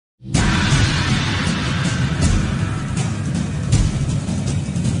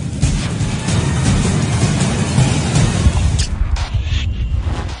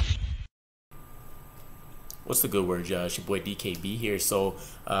What's the good word, Josh? Your boy DKB here. So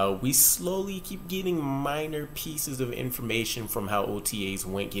we slowly keep getting minor pieces of information from how OTAs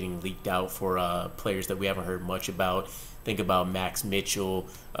went getting leaked out for players that we haven't heard much about. Think about Max Mitchell,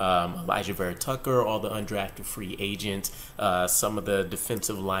 Elijah Vera Tucker, all the undrafted free agents, some of the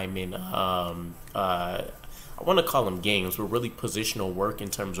defensive linemen. I want to call them games, but really positional work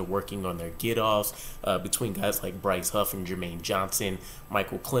in terms of working on their get-offs between guys like Bryce Huff and Jermaine Johnson,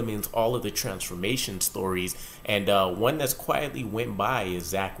 Michael Clemens, all of the transformation stories. And one that's quietly went by is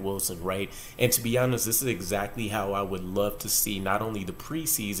Zach Wilson, right? And to be honest, this is exactly how I would love to see not only the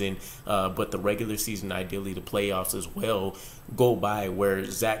preseason, but the regular season, ideally the playoffs as well, go by, where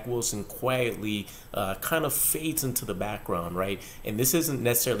Zach Wilson quietly kind of fades into the background, right? And this isn't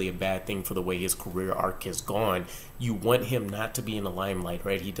necessarily a bad thing for the way his career arc has gone. You want him not to be in the limelight,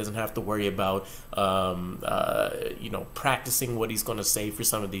 right? He doesn't have to worry about, practicing what he's going to say for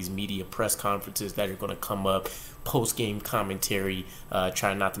some of these media press conferences that are going to come up, post-game commentary,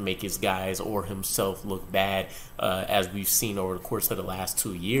 trying not to make his guys or himself look bad, as we've seen over the course of the last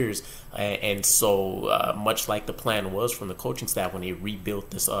 2 years. And so much like the plan was from the coaching staff when they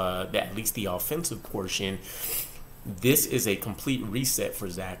rebuilt this, at least the offensive portion, this is a complete reset for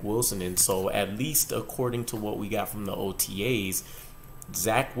Zach Wilson. And so at least according to what we got from the OTAs,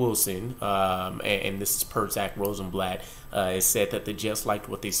 Zach Wilson, and this is per Zach Rosenblatt, it said that the Jets liked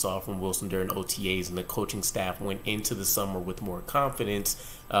what they saw from Wilson during OTAs, and the coaching staff went into the summer with more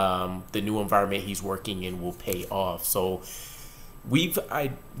confidence. The new environment he's working in will pay off. So we've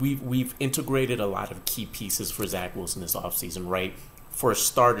integrated a lot of key pieces for Zach Wilson this offseason, right? For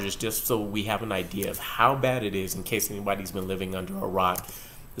starters, just so we have an idea of how bad it is in case anybody's been living under a rock,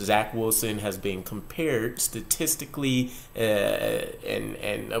 Zach Wilson has been compared statistically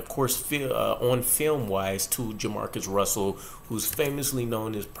and of course on film wise to Jamarcus Russell, who's famously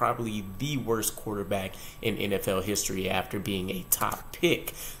known as probably the worst quarterback in NFL history after being a top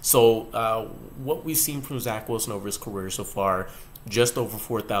pick. So what we've seen from Zach Wilson over his career so far: just over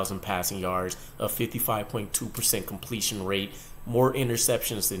 4,000 passing yards, a 55.2% completion rate, more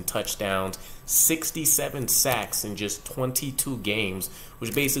interceptions than touchdowns, 67 sacks in just 22 games,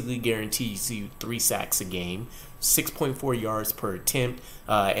 which basically guarantees you 3 sacks a game, 6.4 yards per attempt,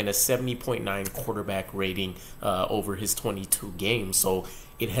 and a 70.9 quarterback rating over his 22 games. So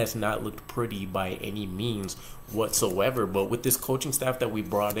it has not looked pretty by any means whatsoever. But with this coaching staff that we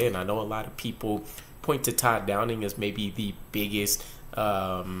brought in, I know a lot of people point to Todd Downing as maybe the biggest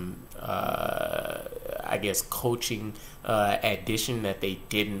coaching addition that they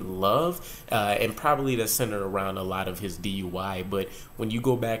didn't love, and probably that's centered around a lot of his DUI. But when you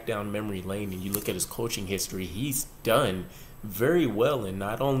go back down memory lane and you look at his coaching history, he's done very well in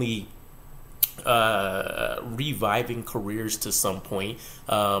not only reviving careers to some point,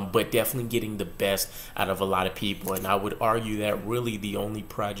 but definitely getting the best out of a lot of people. And I would argue that really the only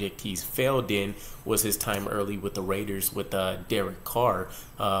project he's failed in was his time early with the Raiders with Derek Carr.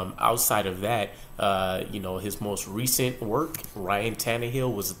 Outside of that, his most recent work, Ryan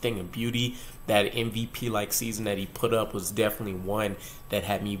Tannehill, was a thing of beauty. That MVP-like season that he put up was definitely one that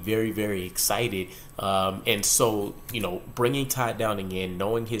had me very, very excited. And so, bringing Todd Downing in,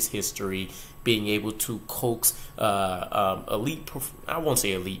 knowing his history, being able to coax elite, I won't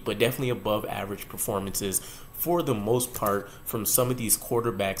say elite, but definitely above average performances for the most part from some of these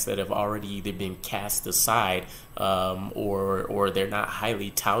quarterbacks that have already either been cast aside or they're not highly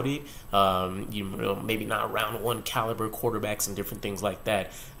touted, maybe not round one caliber quarterbacks and different things like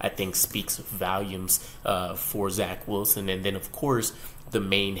that, I think speaks volumes for Zach Wilson. And then, of course, the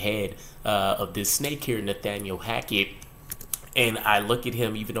main head of this snake here, Nathaniel Hackett. And I look at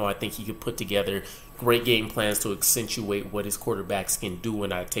him, even though I think he could put together great game plans to accentuate what his quarterbacks can do.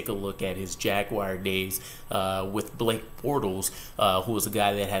 And I take a look at his Jaguar days with Blake Bortles, who was a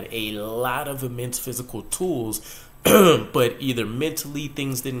guy that had a lot of immense physical tools, but either mentally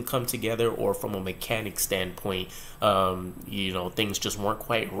things didn't come together, or from a mechanic standpoint, things just weren't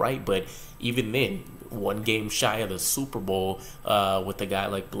quite right. But even then, one game shy of the Super Bowl with a guy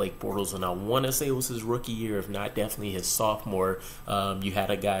like Blake Bortles, and I want to say it was his rookie year, if not definitely his sophomore. You had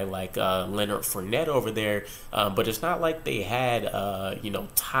a guy like Leonard Fournette over there, but it's not like they had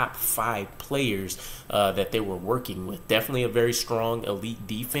top 5 players that they were working with. Definitely a very strong elite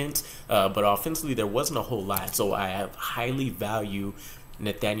defense, but offensively there wasn't a whole lot. So I have highly value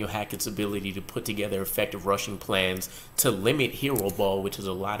Nathaniel Hackett's ability to put together effective rushing plans to limit hero ball, which is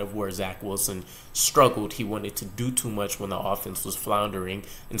a lot of where Zach Wilson struggled. He wanted to do too much when the offense was floundering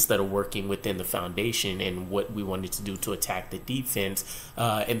instead of working within the foundation and what we wanted to do to attack the defense.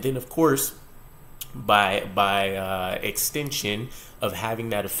 And then, of course, by extension of having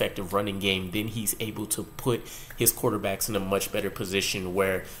that effective running game, then he's able to put his quarterbacks in a much better position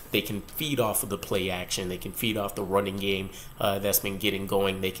where they can feed off of the play action, they can feed off the running game that's been getting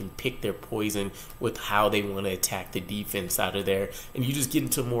going, they can pick their poison with how they want to attack the defense out of there, and you just get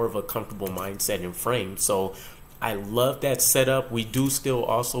into more of a comfortable mindset and frame. So I love that setup. We do still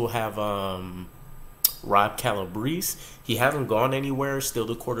also have Rob Calabrese. He hasn't gone anywhere, still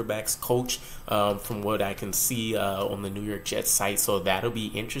the quarterback's coach from what I can see on the New York Jets site, so that'll be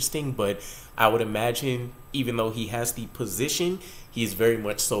interesting. But I would imagine, even though he has the position, he's very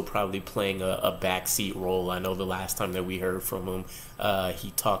much so probably playing a backseat role. I know the last time that we heard from him,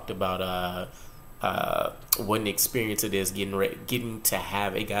 he talked about what an experience it is getting to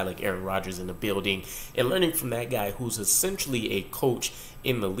have a guy like Aaron Rodgers in the building and learning from that guy who's essentially a coach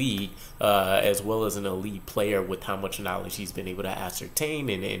in the league, as well as an elite player, with how much knowledge he's been able to ascertain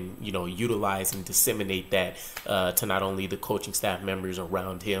and utilize and disseminate that to not only the coaching staff members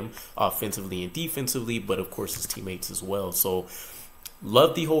around him offensively and defensively, but of course his teammates as well. So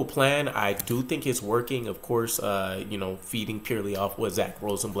love the whole plan. I do think it's working. Of course, feeding purely off what Zach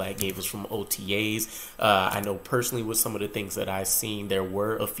Rosenblatt gave us from OTAs. I know personally with some of the things that I've seen, there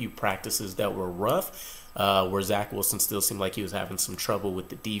were a few practices that were rough, where Zach Wilson still seemed like he was having some trouble with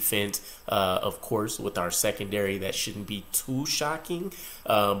the defense. Of course, with our secondary, that shouldn't be too shocking.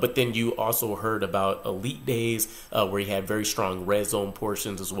 But then you also heard about elite days where he had very strong red zone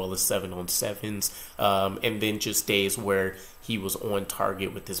portions as well as 7-on-7s, and then just days where he was on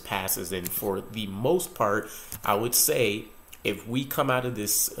target with his passes. And for the most part, I would say if we come out of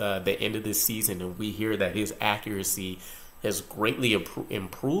this, the end of this season, and we hear that his accuracy has greatly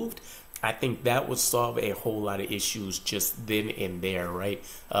improved, I think that would solve a whole lot of issues just then and there, right?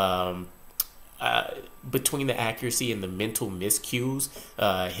 Between the accuracy and the mental miscues,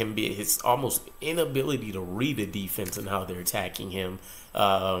 his almost inability to read the defense and how they're attacking him,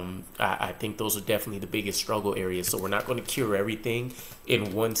 I think those are definitely the biggest struggle areas. So we're not going to cure everything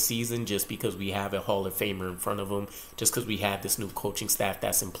in one season just because we have a Hall of Famer in front of him, just because we have this new coaching staff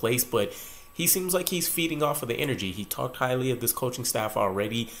that's in place. But he seems like he's feeding off of the energy. He talked highly of this coaching staff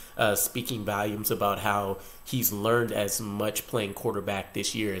already, speaking volumes about how he's learned as much playing quarterback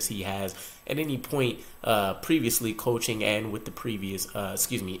this year as he has at any point previously coaching and with the previous,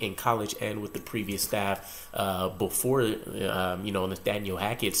 in college and with the previous staff before, Nathaniel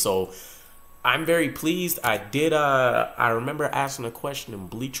Hackett. So I'm very pleased. I remember asking a question in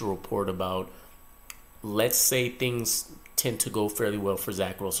Bleacher Report about, let's say things tend to go fairly well for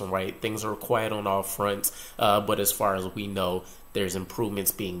Zach Wilson, right? Things are quiet on all fronts, but as far as we know, there's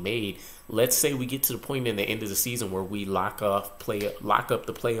improvements being made. Let's say we get to the point in the end of the season where we lock up the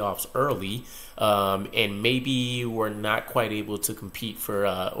playoffs early, and maybe we're not quite able to compete for,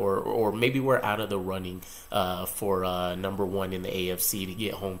 or maybe we're out of the running for number one in the AFC to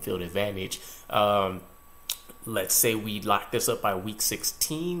get home field advantage. Let's say we lock this up by week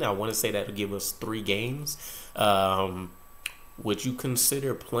 16. I want to say that'll give us 3 games. Would you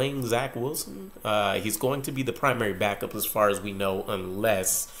consider playing Zach Wilson? He's going to be the primary backup as far as we know,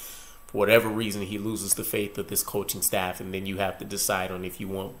 unless for whatever reason he loses the faith of this coaching staff, and then you have to decide on if you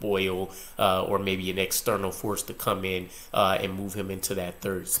want Boyle or maybe an external force to come in and move him into that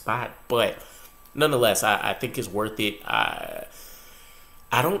third spot. But nonetheless, I think it's worth it.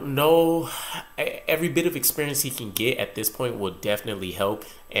 I don't know. Every bit of experience he can get at this point will definitely help,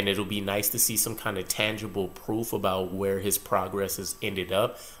 and it'll be nice to see some kind of tangible proof about where his progress has ended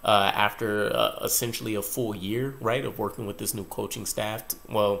up after essentially a full year, right, of working with this new coaching staff.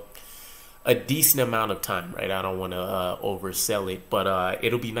 Well, a decent amount of time, right? I don't want to oversell it, but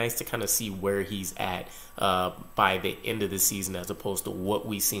it'll be nice to kind of see where he's at by the end of the season as opposed to what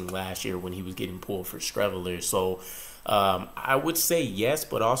we seen last year when he was getting pulled for Streveler. So I would say yes,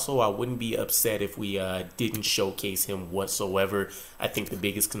 but also I wouldn't be upset if we didn't showcase him whatsoever. I think the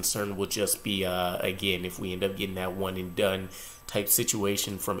biggest concern will just be, again, if we end up getting that one and done type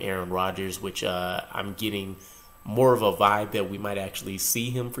situation from Aaron Rodgers, which I'm getting more of a vibe that we might actually see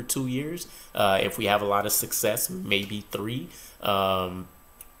him for 2 years. If we have a lot of success, maybe 3.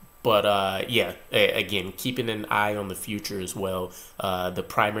 But again, keeping an eye on the future as well. The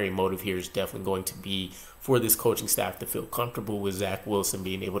primary motive here is definitely going to be for this coaching staff to feel comfortable with Zach Wilson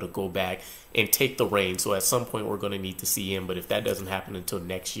being able to go back and take the reins. So at some point we're going to need to see him. But if that doesn't happen until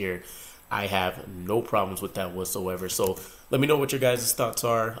next year, I have no problems with that whatsoever. So let me know what your guys' thoughts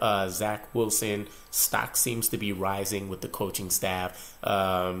are. Zach Wilson, stock seems to be rising with the coaching staff.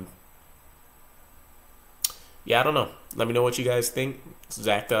 I don't know. Let me know what you guys think.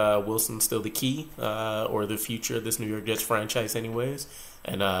 Zach Wilson still the key or the future of this New York Jets franchise anyways.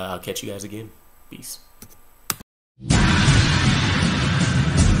 And I'll catch you guys again. Peace.